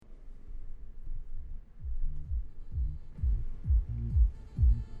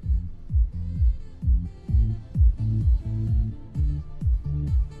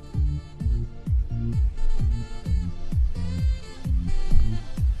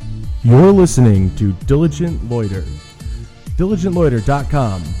You're listening to Diligent Loiter.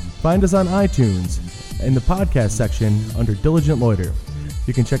 DiligentLoiter.com. Find us on iTunes in the podcast section under Diligent Loiter.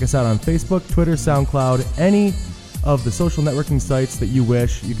 You can check us out on Facebook, Twitter, SoundCloud, any of the social networking sites that you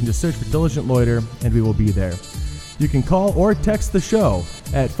wish. You can just search for Diligent Loiter and we will be there. You can call or text the show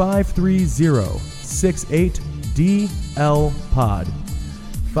at 530-68DL-POD.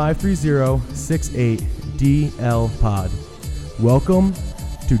 530-68DL-POD. Welcome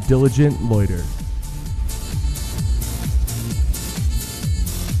to Diligent Loiter.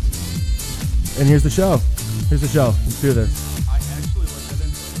 And here's the show. Here's the show. Let's do this. I actually like that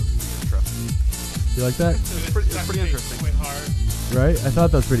intro. You like that? It's pretty interesting. Went hard. Right? I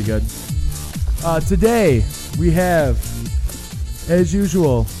thought that was pretty good. Today, we have, as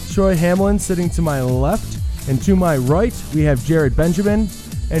usual, Troy Hamlin sitting to my left, and to my right, we have Jared Benjamin,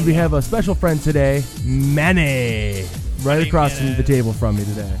 and we have a special friend today, Manny, right across from the table from me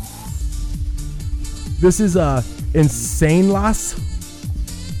today. This is Insane Loss.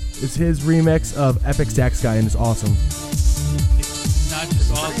 It's his remix of Epic Sax Guy, and it's awesome. It's not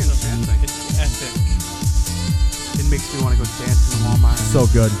just awesome, it's epic. It makes me want to go dance in the Walmart. So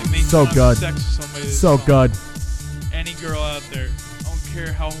good. It makes So me want good. sex with somebody this So song. good. Any girl out there, I don't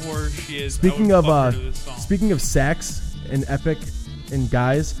care how horror she is. Speaking I of would fuck her to this song. speaking of sax and epic and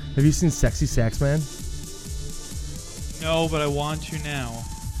guys, have you seen Sexy Sax Man? No, but I want to now.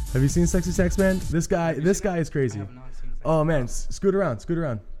 Have you seen Sexy Sax Man? This guy is crazy. Oh man, scoot around.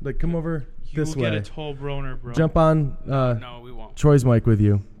 Like come over You this will way. get a tall broner, bro. Jump on No, we won't. Troy's mic with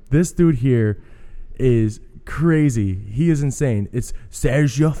you. This dude here is crazy. He is insane. It's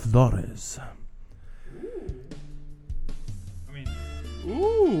Sergio Flores. I mean,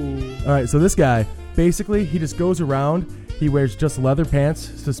 ooh. All right, so this guy, basically, he just goes around. He wears just leather pants,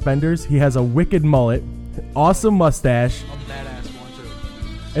 suspenders. He has a wicked mullet, awesome mustache, A badass one,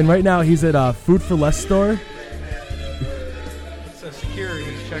 too. and right now he's at a Food for Less store. It says security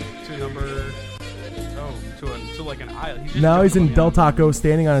check to number... Oh, to like an aisle. He just Now he's jumped in on Del the Taco,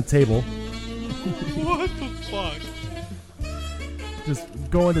 standing on a table, What the fuck? just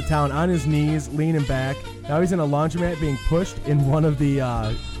going to town on his knees, leaning back. Now he's in a laundromat being pushed in one of the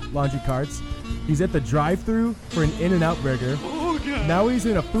laundry carts. He's at the drive-thru for an In-N-Out burger. Oh, God. Now he's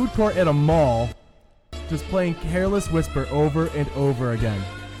in a food court at a mall, just playing Careless Whisper over and over again.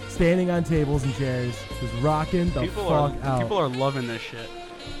 Standing on tables and chairs, just rocking the fuck out. People are loving this shit.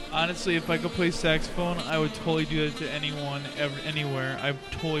 Honestly, if I could play saxophone, I would totally do that to anyone, anywhere. I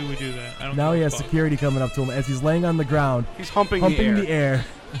totally would do that. I don't Now give he a has fuck. security coming up to him as he's laying on the ground, He's humping pumping the air.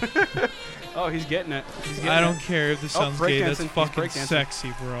 the air. Oh, he's getting it. I don't care if this sounds gay. breakdancing. That's He's fucking breakdancing.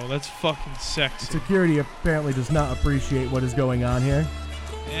 sexy, bro. That's fucking sexy. Security apparently does not appreciate what is going on here.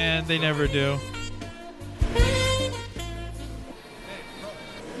 And they never do.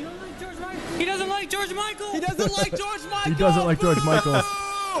 He doesn't like George Michael. He doesn't like George Michael. He doesn't like George Michael.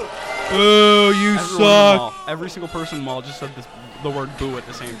 Boo, you Everyone in the suck. mall, every single person in the mall just said the word boo at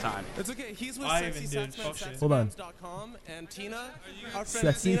the same time. It's okay. He's with I even did. Fuck it. Hold on. SexySaxMans.com and Tina, our friend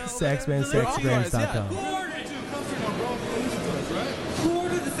Sexy Tina over there. Saxman, They're authorized, sexgrams.com. Who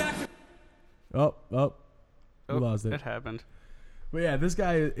ordered the sax? Oh, we Oh, lost it. It happened. But yeah, this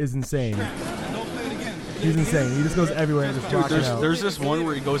guy is insane. He's insane. He just goes everywhere and just Dude, rocking out. there's this one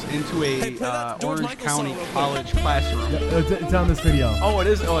where he goes into Hey, a play that George Orange Michael County song real quick. college classroom. Yeah, it's on this video. Oh, it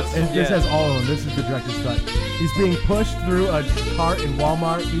is. Oh, it's. And this yeah. has all of them. This is the director's cut. He's being pushed through a cart in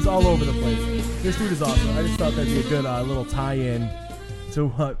Walmart. He's all over the place. This dude is awesome. I just thought that'd be a good little tie-in to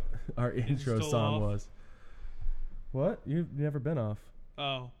what our intro still song off? was. What? You've never been off.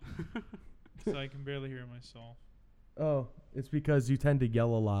 Oh. So I can barely hear myself. Oh, it's because you tend to yell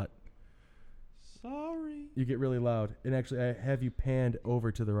a lot. Sorry. You get really loud. And actually, I have you panned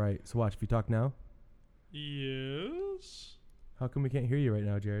over to the right. So watch. If you talk now. Yes. How come we can't hear you right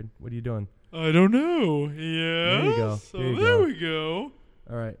now, Jared? What are you doing? I don't know. Yes. you go. So There you there go. we go.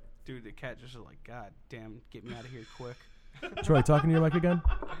 All right. Dude, the cat just is like, God damn, get me out of here quick. Troy, talking to your mic again?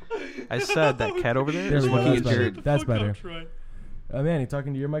 I said that cat over there There is we go, looking that's at better. Jared. That's Fuck better. up, Troy. Manny,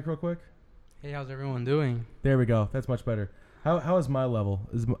 talking to your mic real quick? Hey, how's everyone doing? There we go. That's much better. How is my level?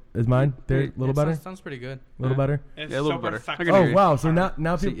 Is mine there a little better? Sounds pretty good. A little better? It's Yeah, a little super better. fucking I can hear Oh you. wow! So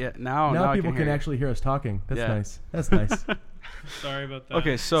now See, people yeah, now I people can, can hear you. actually hear us talking. That's Yeah. nice. That's nice. Sorry about that.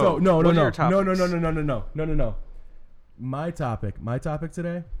 Okay, So so no. what are your topics? No. My topic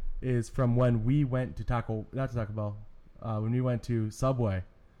today is from when we went to Taco Bell, when we went to Subway.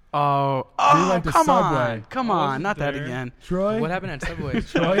 Oh, went to come Subway. on, come I on, wasn't not that there. again. Troy, What happened at Subway?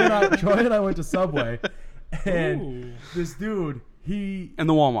 Troy and I went to Subway, and Ooh. this dude, he In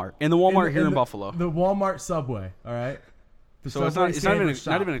the Walmart here in the- Buffalo. the Walmart Subway. All right, So it's not Subway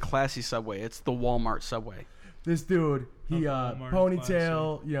not even a classy Subway. It's the Walmart Subway. This dude, he Walmart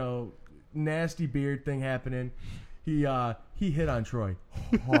ponytail, nasty beard thing happening. He hit on Troy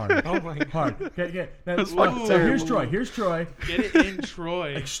hard. Oh my Hard. Okay. Now, fucking so here's Troy. Here's Troy. Get it in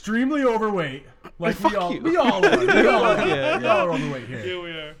Troy. Extremely overweight. Like we all are. you. We all are. We all Yeah. are overweight here. Here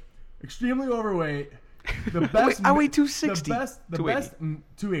we are. Extremely overweight. The best. I weigh 260. The best.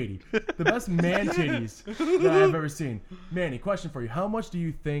 280. The best man titties that I've ever seen. Manny, question for you: how much do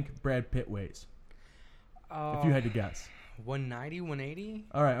you think Brad Pitt weighs? If you had to guess. 190, 180?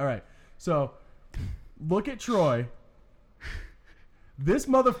 All right. So, look at Troy. This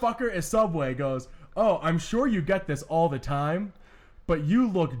motherfucker at Subway goes, "Oh, I'm sure you get this all the time, but you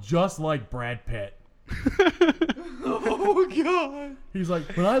look just like Brad Pitt." Oh God. He's like,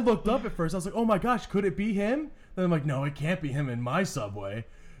 when I looked up at first, I was like, "Oh my gosh, could it be him?" Then I'm like, "No, it can't be him in my Subway."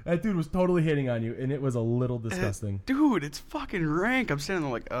 That dude was totally hitting on you, and it was a little disgusting. Dude, it's fucking rank. I'm standing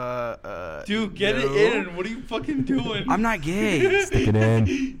there like, Dude, get no. it in. What are you fucking doing? I'm not gay. Stick it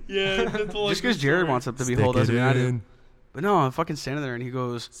in. Yeah, that's all. Just because Jared wants it to be whole doesn't mean I do. But no, I'm fucking standing there, and he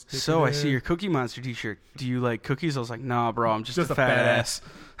goes, "So I see your Cookie Monster T-shirt. Do you like cookies?" I was like, "Nah, bro, I'm just a fat ass."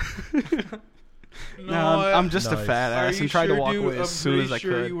 No, I'm just a fat ass, and tried to walk away as soon as I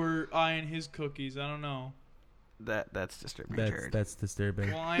could. You were eyeing his cookies. I don't know. That's disturbing, Jared. That's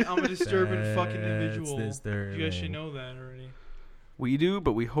disturbing. Well, I'm a disturbing fucking individual. Disturbing. You guys should know that already. We do,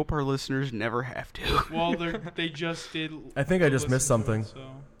 but we hope our listeners never have to. Well, they just did. I think I just missed something.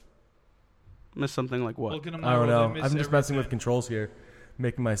 Miss something like what? Look at them I don't now, know. they I'm miss just messing with everything. controls here,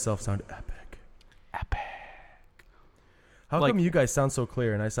 making myself sound epic. How Like- come you guys sound so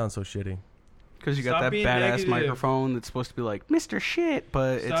clear and I sound so shitty? Because you got Stop that being badass negative. microphone that's supposed to be like Mr. Shit,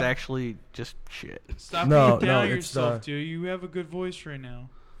 but it's Stop. actually just shit. Stop No, being down on it's, yourself, dude. You have a good voice right now.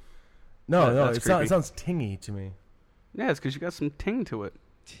 No, That's it creepy. sounds tingy to me. Yeah, it's because you got some ting to it.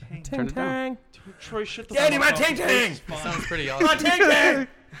 Turn it down. Troy, shut the Daddy, fuck my up. ting-ting! This is fun. Sounds pretty awesome.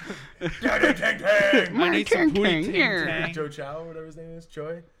 Daddy, ting ting. I need some booty ting-ting here. ting-tang. Joe Chow, whatever his name is,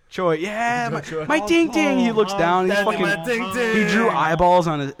 Choi. Choi, yeah, Choi. my ting ting. He looks down. He's Daddy, fucking. my ting-ting. He drew eyeballs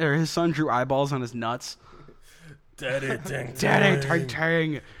on his son drew eyeballs on his nuts. Daddy, ting Daddy, ting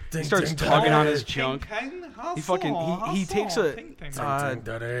ting. He starts tugging on his junk. Ting-tang, hustle, He fucking he takes a ting-tang.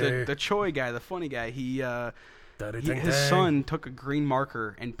 the Choi guy, the funny guy. Daddy, His son took a green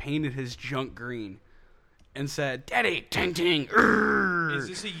marker and painted his junk green, and said, "Daddy, ting ting." Is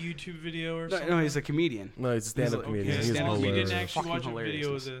this a YouTube video or something? No, he's a comedian. No, he's a stand-up He's comedian. okay, He's stand-up we comedian. hilarious. didn't actually Fucking watch a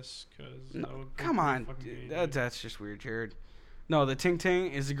video of hilariousness. this because No, come on, dude, that's just weird, Jared. No, the ting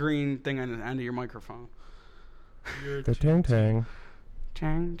ting is the green thing on the end of your microphone. The ting ting.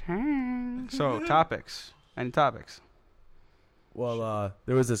 Ting ting. So topics. Any topics? Well,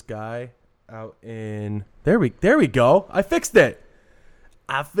 there was this guy out in there we go. I fixed it.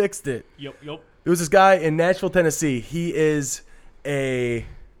 Yep. There was this guy in Nashville, Tennessee. He is a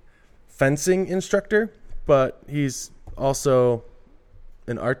fencing instructor, but he's also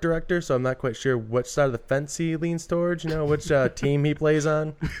an art director, so I'm not quite sure which side of the fence he leans towards, which team he plays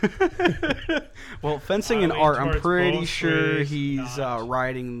on. Well, fencing and I lean art, I'm towards pretty both sure ways, he's not.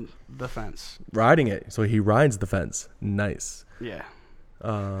 riding the fence. Riding it, so he rides the fence. Nice. Yeah.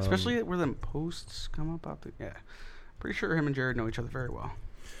 Um, Especially where them posts come up out there. Yeah. Pretty sure him and Jared know each other very well.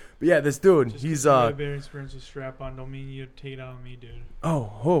 But yeah, this dude, Just he's 'cause you have better experience with strap-on don't mean you take it out on me, dude.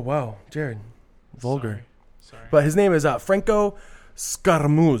 oh wow, Jared, vulgar. Sorry. But his name is Franco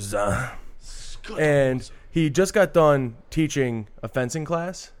Scaramuzza. And he just got done teaching a fencing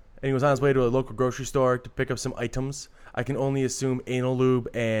class, and he was on his way to a local grocery store to pick up some items. I can only assume anal lube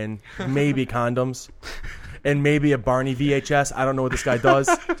and maybe condoms, and maybe a Barney VHS. I don't know what this guy does.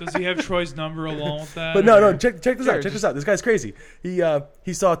 Does he have Troy's number along with that? But no, or- check this out. Check this out. This guy's crazy.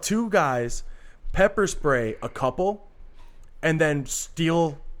 He saw two guys pepper spray a couple, and then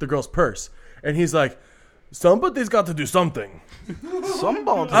steal the girl's purse, and he's like, "Somebody's got to do something.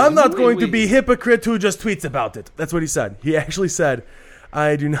 Somebody. I'm not going to be a hypocrite who just tweets about it." That's what he said. He actually said,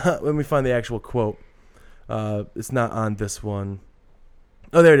 "I do not." Let me find the actual quote. It's not on this one.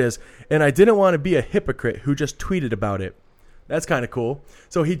 Oh, there it is. "And I didn't want to be a hypocrite who just tweeted about it." That's kind of cool.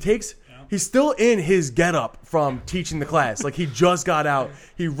 So he's still in his getup from teaching the class. Like he just got out.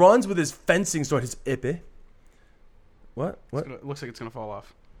 He runs with his fencing sword, his ipe. What? Looks like it's going to fall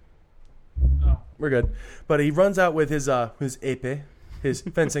off. Oh. We're good. But he runs out with his ipe, his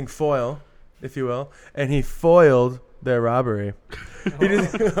fencing foil, if you will, and he foiled their robbery. He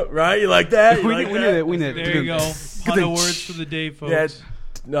didn't, right? You like that? You We like need that? it. We need it. There you go. Pun of words for the day, folks.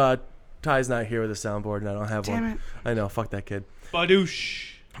 Yeah, Ty's not here with a soundboard, and I don't have Damn one. it. I know. Fuck that kid.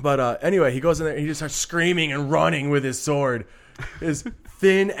 Badoosh. But anyway, he goes in there and he just starts screaming and running with his sword. His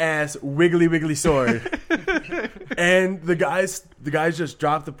thin-ass, wiggly sword. And the guys just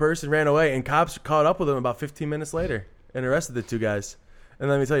dropped the purse and ran away, and cops caught up with him about 15 minutes later and arrested the two guys. And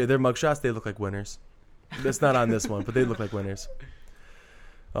let me tell you, their mugshots, they look like winners. That's not on this one, but they look like winners.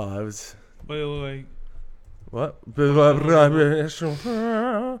 Oh, it was... By the way... What?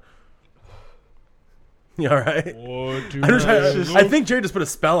 You all right? I think Jerry just put a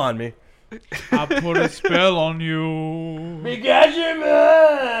spell on me. I put a spell on you. Because you're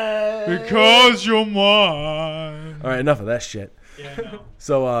mine. Because you're mine. All right, enough of that shit. Yeah, I know.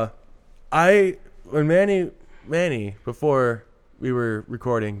 So, when Manny, before we were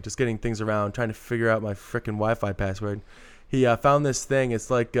recording, just getting things around, trying to figure out my freaking Wi-Fi password, he found this thing. It's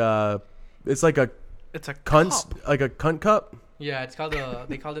like a cunt cup. Yeah, it's called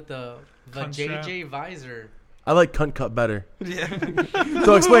they called it the JJ Visor. I like cunt cup better. Yeah.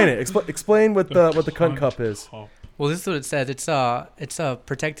 So explain it. Explain what the cunt cup is. Well, this is what it says. It's a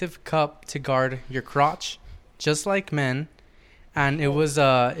protective cup to guard your crotch, just like men. And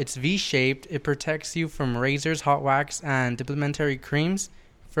it's V-shaped. It protects you from razors, hot wax, and supplementary creams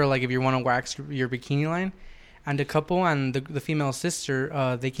for like if you want to wax your bikini line. And the couple and the female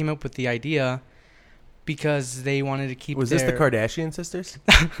sister, they came up with the idea because they wanted to keep. Was this the Kardashian sisters?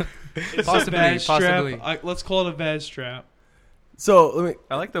 It's Possibly, a vag possibly. strap. Let's call it a vag strap. So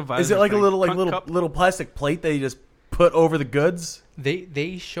I like the visor. is it like thing. a little Cup? little plastic plate that you just put over the goods?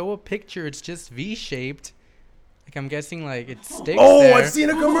 They show a picture. It's just V-shaped. Like I'm guessing, like it sticks. Oh, there. I've seen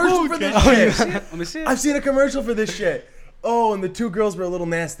a commercial for this shit. Let me see it. I've seen a commercial for this shit. Oh, and the two girls were a little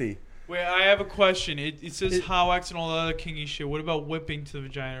nasty. Wait, I have a question. It says Howax and all the other kinky shit. What about whipping to the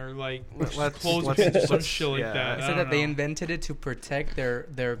vagina or like clothes or some shit like yeah. that? It I said don't that they know. invented it to protect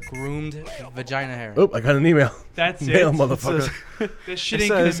their groomed vagina hair. Oh, I got an email. That's Mail, it. motherfucker. This shit It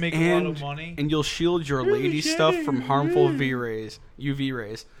ain't gonna says, make a lot of money. And you'll shield your lady stuff from harmful UV rays.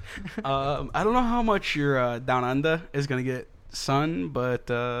 I don't know how much your down under is gonna get sun, but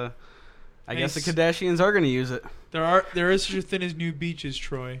I guess the Kardashians are gonna use it. There is such a thing as new beaches,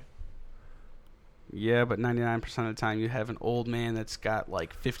 Troy. Yeah, but 99% of the time you have an old man that's got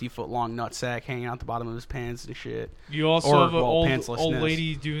like 50-foot long nutsack hanging out the bottom of his pants and shit. You also Or, have an well, old pantslessness.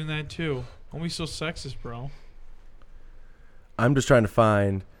 lady doing that too. Don't be so sexist, bro. I'm just trying to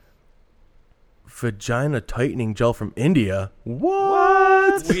find vagina tightening gel from India.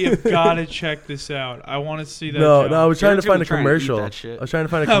 What? We have got to check this out. I want to see that. No, gel. I was trying to Jared's find a gonna try and eat commercial. that shit. I was trying to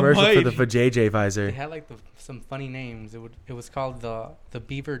find a I commercial for might. the vajayjay They visor. had like some funny names. It was called the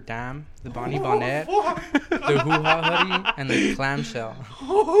Beaver Dam, the Bonnie Bonnet, the Hoo Ha Hoodie, and the Clamshell.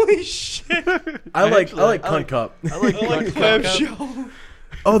 Holy shit! I like cunt cup. I like Clamshell.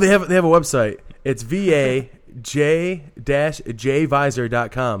 Oh, they have a website. It's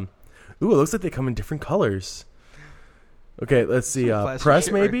vaj-jvisor.com. Ooh, it looks like they come in different colors. Okay, let's see. Some classy Press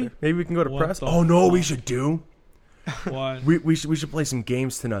shit right maybe? there. Maybe we can go to What press. the Oh no, we fuck? should do. What? We should play some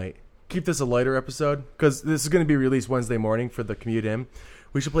games tonight. Keep this a lighter episode because this is going to be released Wednesday morning for the commute in.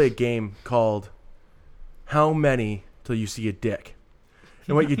 We should play a game called How Many Till You See a Dick.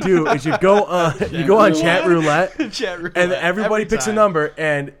 And what you do is you go on chat roulette, and everybody picks a number,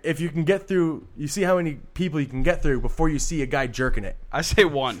 and if you can get through, you see how many people you can get through before you see a guy jerking it. I say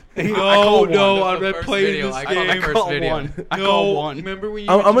one. No, no, I'm The not first playing video. this I call game. the first video. I No, call one. remember when you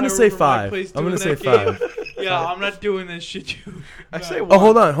I'm went to gonna my say room at my 5. place I'm gonna doing say that game? 5. Yeah, I'm not doing this shit, you. I say one. Oh,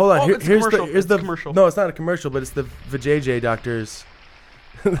 hold on. Oh, Here- it's a here's commercial. the It's a commercial. No, it's not a commercial, but it's the vajayjay doctors.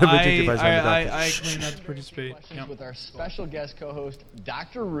 The vajayjay visor doctors. I claim not to participate. Questions Yep. with our special guest co-host,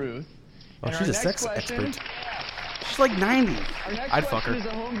 Dr. Ruth. Oh, And she's our a next sex question- expert. She's like 90. Our next I'd fuck question her. is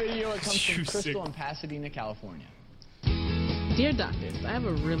a home video. It comes You from sick. Crystal in Pasadena, California. Dear doctors, I have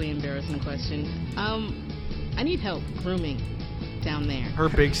a really embarrassing question. I need help grooming down there. Her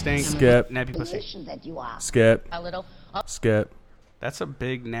big stank Skip. nappy pussy. Position that you are Skip. a little Skip. That's a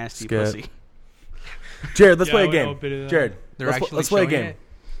big nasty Skip. pussy. Jared, let's Yeah, play I a would know a game. bit of that. Jared, They're let's actually play a showing game. it?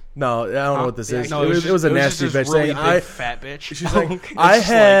 No, I don't know what this is. No, it was a nasty just bitch this really saying, big I, fat bitch. she's like, It's I just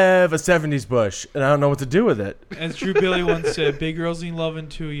have a 70s bush, and I don't know what to do with it. As Drew Billy once said, big girls need loving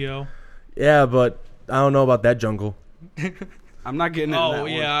too, yo. Yeah, but I don't know about that jungle. I'm not getting into that Oh,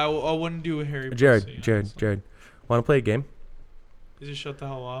 one. yeah, I wouldn't do a hairy pussy. Jared. honestly. Want to play a game? Is it shut the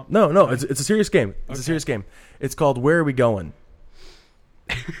hell up? No, it's a serious game. It's a Okay. serious game. It's called Where Are We Going?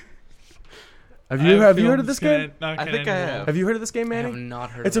 Have I you have a heard of feeling this it's gonna game? not I gonna think I end well. have. Have you heard of this game, I have Manny?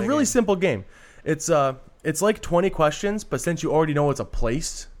 not heard. It's a of that really game. simple game. It's like 20 questions, but since you already know it's a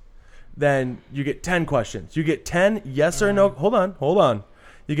place, then you get 10 questions. You get 10 yes or no. Hold on.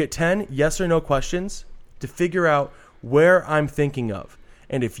 You get 10 yes or no questions to figure out where I'm thinking of.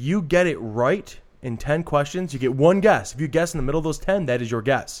 And if you get it right in 10 questions, you get one guess. If you guess in the middle of those 10, that is your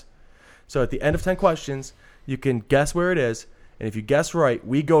guess. So at the end of 10 questions, you can guess where it is. And if you guess right,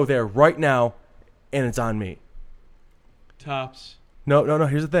 we go there right now, and it's on me. Tops. No.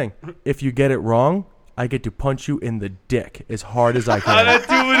 Here's the thing. If you get it wrong, I get to punch you in the dick as hard as I can. I'm not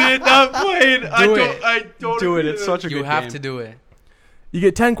doing it. Not playing. I don't do it. agree It's with such a it. good You have game. to do it. You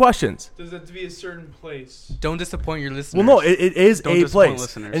get 10 questions. Does it have to be a certain place? Don't disappoint your listeners. Well, no, it is Don't a disappoint place.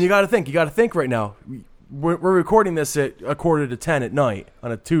 listeners. And you got to think. You got to think right now. We're recording this at 9:45 at night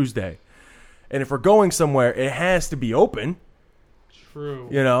on a Tuesday. And if we're going somewhere, it has to be open. True.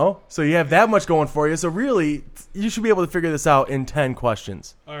 You know? So you have that much going for you. So really, you should be able to figure this out in 10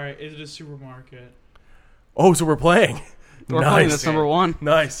 questions. All right. Is it a supermarket? Oh, so we're playing. We're Nice. playing this number one.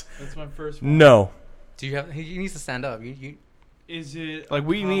 Nice. That's my first one. No. Do you have? He needs to stand up. You Is it Like,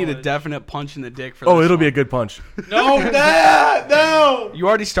 we need a college? definite punch in the dick for Oh, this it'll be a one. good punch. No, no. You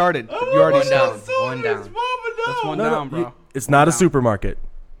already started. I You already want my started. soul One in down. this, Mama, no. That's one No, down, bro. It's not a Down. supermarket.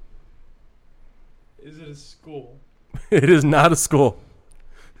 Is it a school? It is not a school.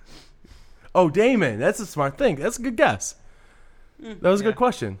 Oh, Damon, that's a smart thing. That's a good guess. That was a good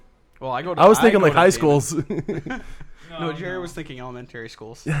question. Well, I go to. I was thinking go like to high Damon. schools, No, Jerry was thinking elementary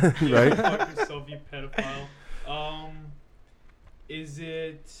schools. right? Fuck yourself, you pedophile. Is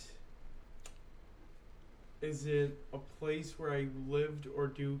it a place where I lived or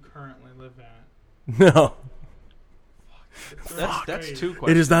do currently live at? No, That's two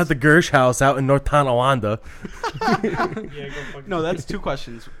questions. it is not the Gersh house out in North Tonawanda. Yeah, go fuck No, yourself. that's two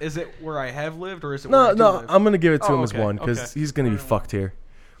questions. Is it where I have lived or is it where No, I do no, live? I'm gonna give it to Oh, him as okay, one because okay. he's gonna be fucked here.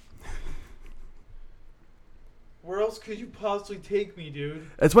 Where else could you possibly take me, dude?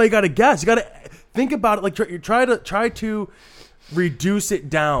 That's why you gotta guess. You gotta think about it. Like you try to reduce it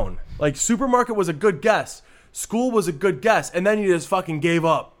down. Like supermarket was a good guess. School was a good guess, and then you just fucking gave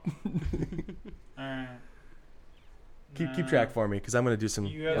up. Alright. Keep track for me because I'm gonna do some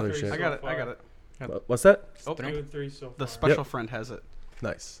You have other three shit. I got it. I got it. What's that? Oh, 2 and 3 so far. the special friend has it.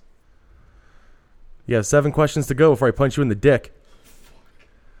 Nice. You have 7 questions to go before I punch you in the dick.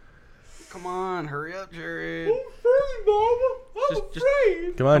 Come on, hurry up, Jared. I'm afraid, Mama. I'm Just-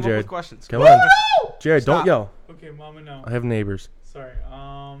 afraid. Come on, Come up Jared. with questions. Come on, Jared. Stop. Don't yell. Okay, Mama, no. I have neighbors. Sorry.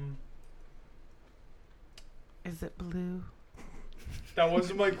 Is it blue? That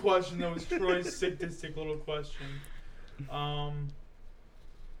wasn't my question. That was Troy's sickistic little question. Come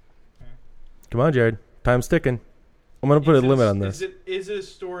on, Jared. Time's ticking. I'm gonna put a limit on this. Is it a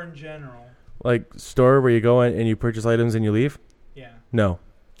store in general? Like store where you go in and you purchase items and you leave? Yeah. No.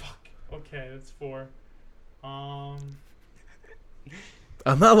 Fuck. Okay, that's 4. I'm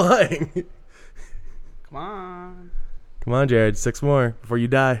not lying. Come on. Come on, Jared. 6 more before you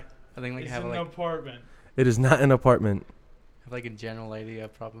die. I think like It's have in like an apartment. It is not an apartment. have like a general idea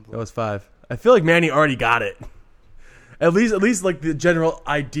probably. That was 5. I feel like Manny already got it. At least like the general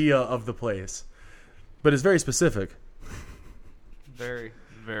idea of the place. But it's very specific. Very,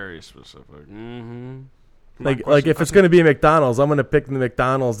 very specific. Mm-hmm. Like if it's going to be a McDonald's, I'm going to pick the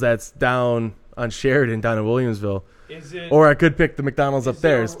McDonald's that's down on Sheridan down in Williamsville. Is it? Or I could pick the McDonald's up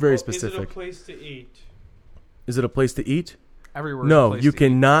there. It's very Is it a specific. place to eat? Is it a place to eat? Everywhere. is a No, place you to eat.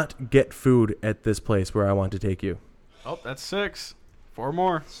 cannot get food at this place where I want to take you. Oh, that's 6. 4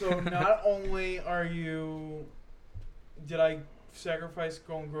 more. So not only did I sacrifice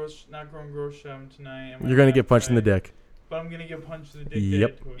not going grocery shopping tonight? You're going to get punched in the dick. But I'm gonna get punched in the dick.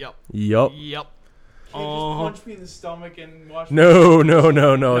 Yep. to it. Yep. Yup. Yep. Can't just punch me in the stomach and watch. No. It's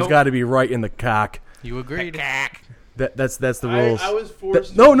Nope. got to be right in the cock. You agreed. That's the rules. I was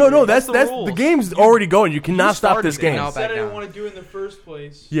forced. No. to That's the the rules. game's already going. You cannot stop started this it. game. No. I said I Back didn't down. want to do it in the first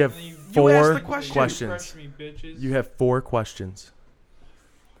place. You have And then asked 4 the question. questions. Pressure me, bitches. You have 4 questions.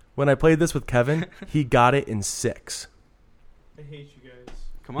 When I played this with Kevin, he got it in 6. I hate you guys.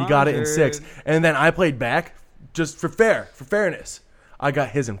 Come on. He got it in Jared. 6, and then I played back just for fairness. I got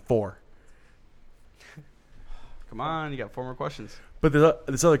his in 4. Come on, you got 4 more questions. But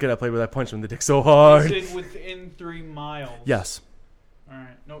this other kid I played with, I punched him in the dick so hard. Is it within 3 miles? Yes. All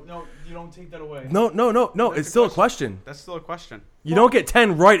right. No, you don't take that away. No. That's It's a still a question. question. That's still a question. You don't get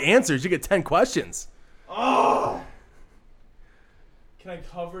 10 right answers. You get 10 questions. Oh. Can I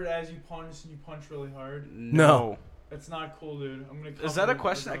cover it as you punch and you punch really hard? No. That's not cool, dude. I'm gonna. Is that a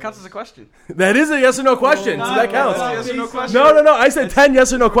question? That counts as a question. That is a yes or no question, so that counts. Yes or no question. No. I said 10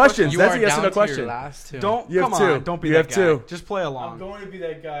 yes or no questions. You That's are a yes or down no to question. your last 2. Don't You have come 2. on. Don't be You that have guy. 2. Just play I'm along. going to be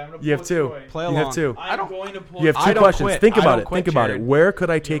that guy. I'm gonna. You have pull 2. Troy. Play You along. have 2. I'm going to pull. You have I 2 don't questions. quit. Think I about don't it. quit, Think about it. Jared. Where could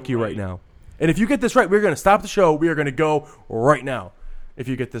I take you You're right right. now? And if you get this right, we're going to stop the show. We are going to go right now. If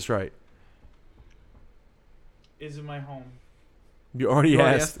you get this right. Is it my home? You already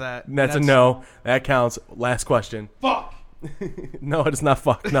asked that. That's a no. That counts. Last question. Fuck. No, it's not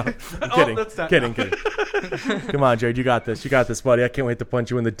fuck. No, I'm kidding. That's not- Kidding. Come on, Jared. You got this. You got this, buddy. I can't wait to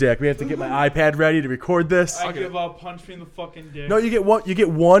punch you in the dick. We have to get my iPad ready to record this. I give up. Punch me in the fucking dick. No, you get one. You get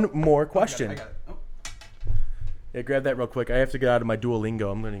one more question. I got it. Oh. Yeah, grab that real quick. I have to get out of my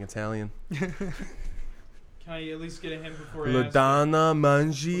Duolingo. I'm learning Italian. Can I at least get a hint before I La ask? donna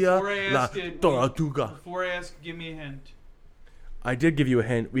mangia Before I la ask it, tortuga. Before I ask, give me a hint. I did give you a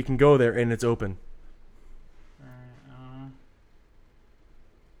hint. We can go there, and it's open.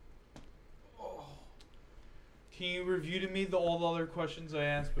 Can you review to me all the other questions I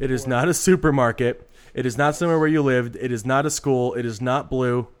asked before? It is not a supermarket. It is not somewhere where you lived. It is not a school. It is not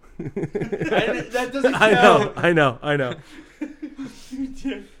blue. That doesn't count. I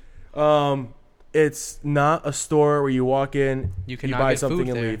know. It's not a store where you walk in, You you cannot buy get something food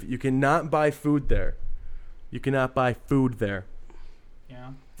and there. leave. You cannot buy food there. You cannot buy food there.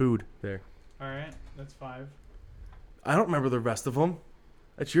 Yeah. Food there. All right. That's 5. I don't remember the rest of them.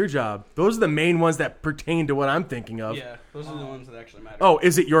 That's your job. Those are the main ones that pertain to what I'm thinking of. Yeah, those are the ones that actually matter. Oh,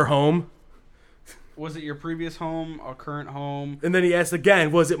 is it your home? Was it your previous home, a current home? And then he asked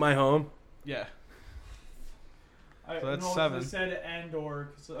again, was it my home? Yeah. So that's 7. I said and or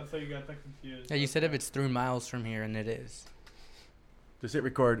because I thought you got that confused. Yeah, you said if it's 3 miles from here, and it is. Just hit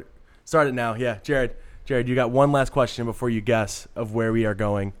record. Start it now. Yeah, Jared, you got one last question before you guess of where we are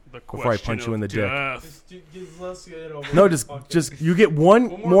going before I punch you in the dick. Let's get it over. No, with. just you get one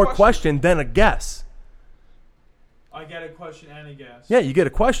more question, then a guess. I get a question and a guess. Yeah, you get a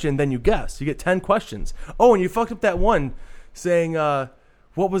question, then you guess. You get 10 questions. Oh, and you fucked up that one saying,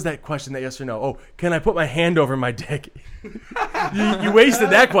 what was that question, that yes or no? Oh, can I put my hand over my dick? you wasted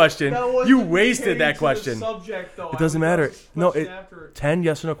that question. You wasted that question. Subject, though. It doesn't matter. No, 10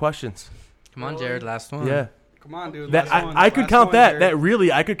 yes or no questions. Come on, Jared, last one. Yeah. Come on, dude. That last one. I could Last count one, that.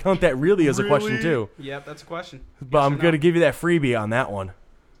 Jared. I could count that really as a question too. Yep, that's a question. But Yes I'm or no? gonna give you that freebie on that one.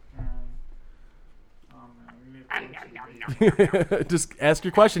 Just ask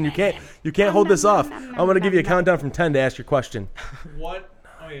your question. You can't hold this off. I'm gonna give you a countdown from 10 to ask your question. What?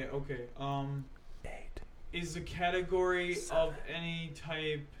 Oh yeah. Okay. 8. Is the category of any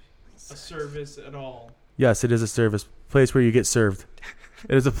type a service at all? Yes, it is a service place where you get served.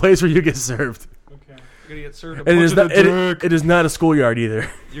 It is a place where you get served. Okay. You're gonna get served. And it is not a schoolyard either.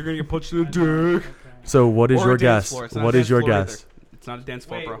 You're gonna get punched in the dick. Okay. So what is Or your a dance guess? floor. It's not What a is dance your floor guess? either. It's not a dance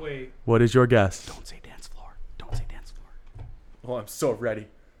floor, bro. Wait. What is your guess? Don't say dance floor. Don't say dance floor. Oh, I'm so ready.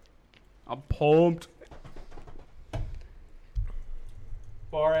 I'm pumped.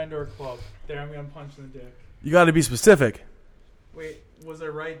 Bar and or club. There, I'm gonna punch in the dick. You got to be specific. Wait, was I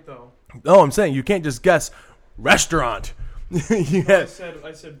right though? No, I'm saying you can't just guess restaurant. I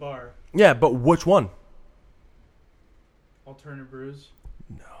said bar. Yeah, but which one? Alternative brews.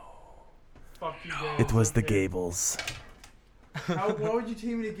 No. Fuck you, Dave. It was the Okay. Gables. Why would you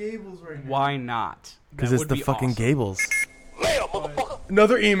take me to Gables right now? Why not? Because That it's would the be fucking awesome. Gables.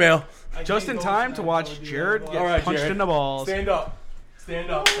 Another email. I Just can't in go time with to that, watch though, dude. Jared get All right, punched Jared. in the balls. Stand up.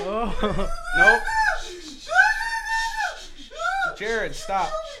 Stand up. Nope. Jared,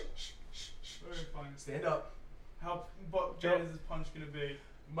 stop. Okay, fine. Stand up. How bad is this punch gonna be?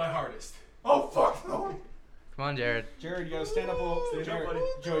 My hardest. Oh fuck no! Come on, Jared. Jared, you gotta stand up a little. Stand up, Jared, buddy.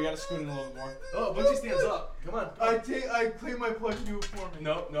 Joe, you gotta scoot in a little bit more. Oh, Bunchy stands up. Come on. I claim my pledge to do it for me.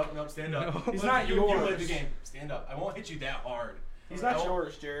 No, stand up. He's not You yours. play the game. Stand up. I won't hit you that hard. He's not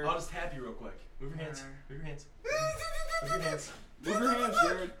yours, Jared. I'll just tap you real quick. Move your hands. Move your hands. Move your hands. Move your hands,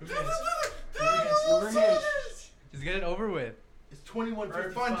 Jared. Move your hands. Move your hands. Just get it over with. It's 21:55.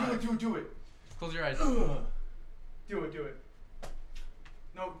 Alright, fine, do it. Close your eyes. Do it.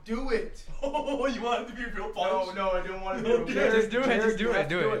 No, do it. Oh, you want it to be a real punch? No, I don't want to do it. Jared, Just do it, Jared, just do you it, have to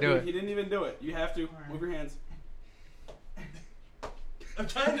do it, do it. He didn't even do it. You have to. Alright. Move your hands. I'm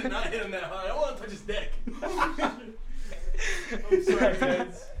trying to not hit him that hard. I don't want to touch his dick. I'm sorry,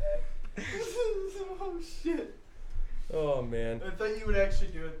 guys. Oh shit. Oh, man. I thought you would actually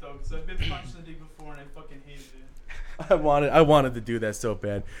do it though, because I've been punched in the dick before and I fucking hated it. I wanted to do that so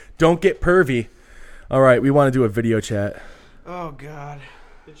bad. Don't get pervy. All right, we want to do a video chat. Oh God.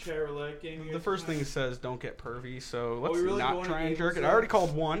 The chair roulette game. The first thing it says, don't get pervy, so let's we really not going try to and jerk it. Gables I already now?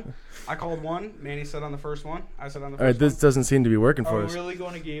 called one. I called one. Manny said on the first one. I said on the All right, first this doesn't seem to be working Are for we us. really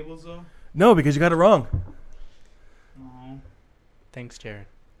going to Gables though? No, because you got it wrong. No. Thanks, Jared.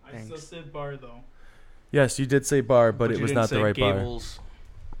 I still Thanks. said bar though. Yes, you did say bar, but one. it you was didn't not the say right Gables.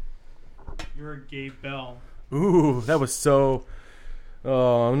 You're a gay bell. bar. Ooh, that was so.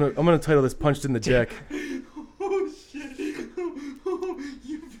 Oh, I'm gonna title this "Punched in the Dick." Oh shit! You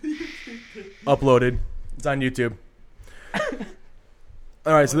Uploaded. It's on YouTube.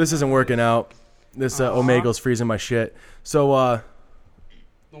 All right, so this isn't working out. This Omegle's freezing my shit. So,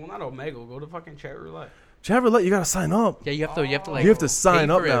 no, not Omegle. Go to fucking Chat Roulette. Chat Roulette, you gotta sign up. Yeah, you have to like. You have to sign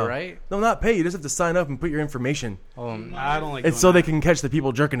pay up for now, it, right? No, not pay. You just have to sign up and put your information. I don't like. It's so they can catch the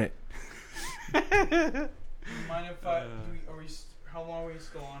people jerking it. Mind if how long are we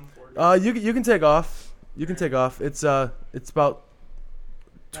still on for? You can take off. You can take off. It's about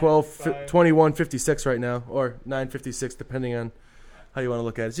 21:56 right now, or 9:56, depending on how you want to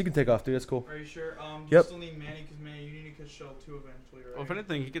look at it. So you can take off, dude. That's cool. Are you sure? Yep. You still need Manny because Manny, you need to catch Shell too eventually, right? Well, if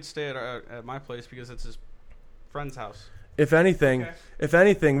anything, he could stay at my place because it's his friend's house. If anything,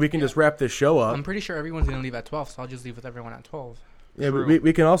 we can just wrap this show up. I'm pretty sure everyone's gonna leave at 12, so I'll just leave with everyone at 12. Yeah, but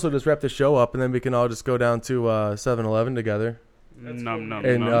we can also just wrap this show up, and then we can all just go down to 7-Eleven together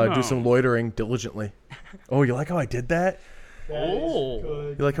and do some loitering diligently. Oh, you like how I did that?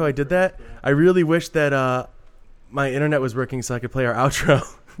 You like how I did that? I really wish that my internet was working so I could play our outro,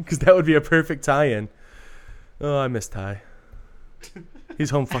 because that would be a perfect tie-in. Oh, I miss Ty. He's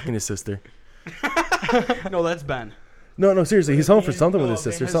home fucking his sister. No, that's Ben. No, seriously, he's home for something with his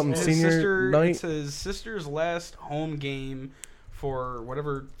sister. Something his senior sister, night. It's his sister's last home game for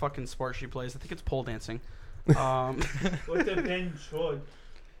whatever fucking sport she plays. I think it's pole dancing. What the Ben Chod?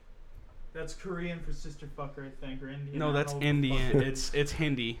 That's Korean for sister fucker, I think, or Indian. No, that's Indian. It's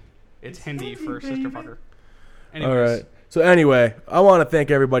Hindi. It's Hindi for sister fucker. Anyways. All right. So anyway, I want to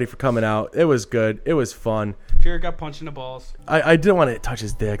thank everybody for coming out. It was good. It was fun. Jared got punched in the balls. I didn't want to touch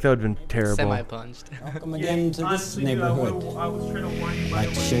his dick. That would have been terrible. Semi-punched. Welcome again to this neighborhood. I was trying to warn you. I'd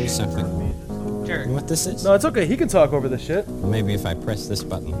like to show you something. Jared. You know what this is? No, it's okay. He can talk over this shit. Maybe if I press this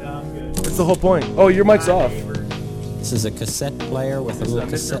button. That's the whole point. Oh, your mic's off. This is a cassette player with a little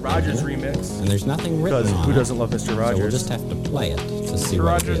cassette Mr. Rogers in it, remix. and there's nothing written Because on who it. doesn't love Mr. Rogers? So we'll just have to play it to see Mr.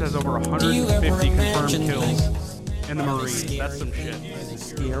 what Rogers it has is. over 150 confirmed kills in the Marines. That's some shit.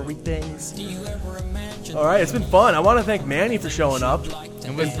 Scary things. All right, it's been fun. I want to thank Manny for showing up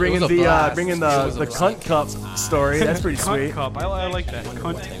and bringing the cunt cup story. That's pretty Cunt sweet. cup. I like that.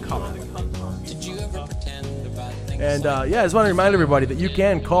 Cunt cup. And I just want to remind everybody that you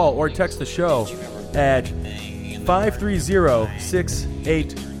can call or text the show at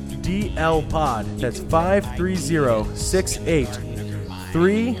 530-68-DL-POD. That's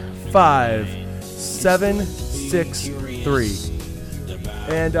 530-68-35-763.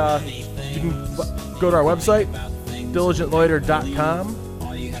 And you can go to our website, diligentloiter.com.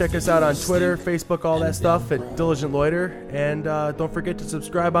 Check us out on Twitter, Facebook, all that stuff at Diligent Loiter. And don't forget to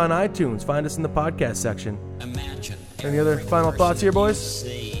subscribe on iTunes. Find us in the podcast section. Any other final thoughts here, boys?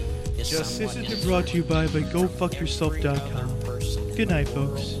 This is brought to you by GoFuckYourself.com. Good night,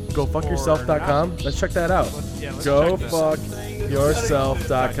 folks. GoFuckYourself.com. Let's check that out.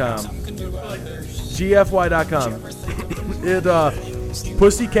 GoFuckYourself.com. GFY.com.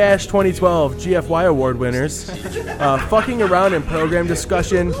 Pussy Cash 2012 GFY Award winners. Fucking around in program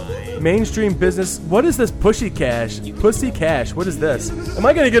discussion. Mainstream business. What is this Pussy Cash? Pussy Cash. What is this? Am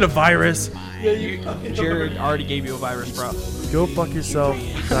I going to get a virus? Jared already gave you a virus, bro.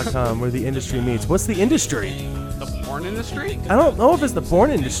 GoFuckYourself.com, where the industry meets. What's the industry? The porn industry? I don't know if it's the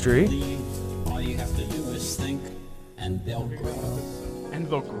porn industry. All you have to do is think, and they'll grow. And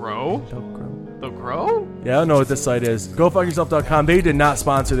they'll grow? Don't grow. They'll grow? Yeah, I don't know what this site is. GoFuckYourself.com. They did not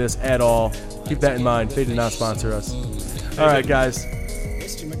sponsor this at all. Keep that in mind. They did not sponsor us. All right, guys.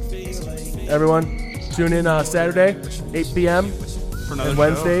 Everyone, tune in Saturday, 8 p.m. For another and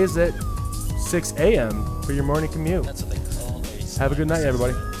Wednesdays at 6 a.m. for your morning commute. Have a good night,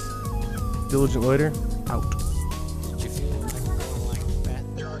 everybody. Diligent Loiter, out.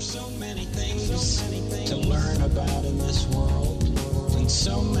 There are so many things to learn about in this world, and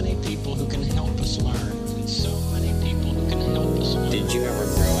so many people who can help us learn, and so many people who can help us learn. Did you ever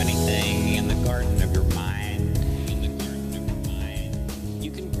grow anything?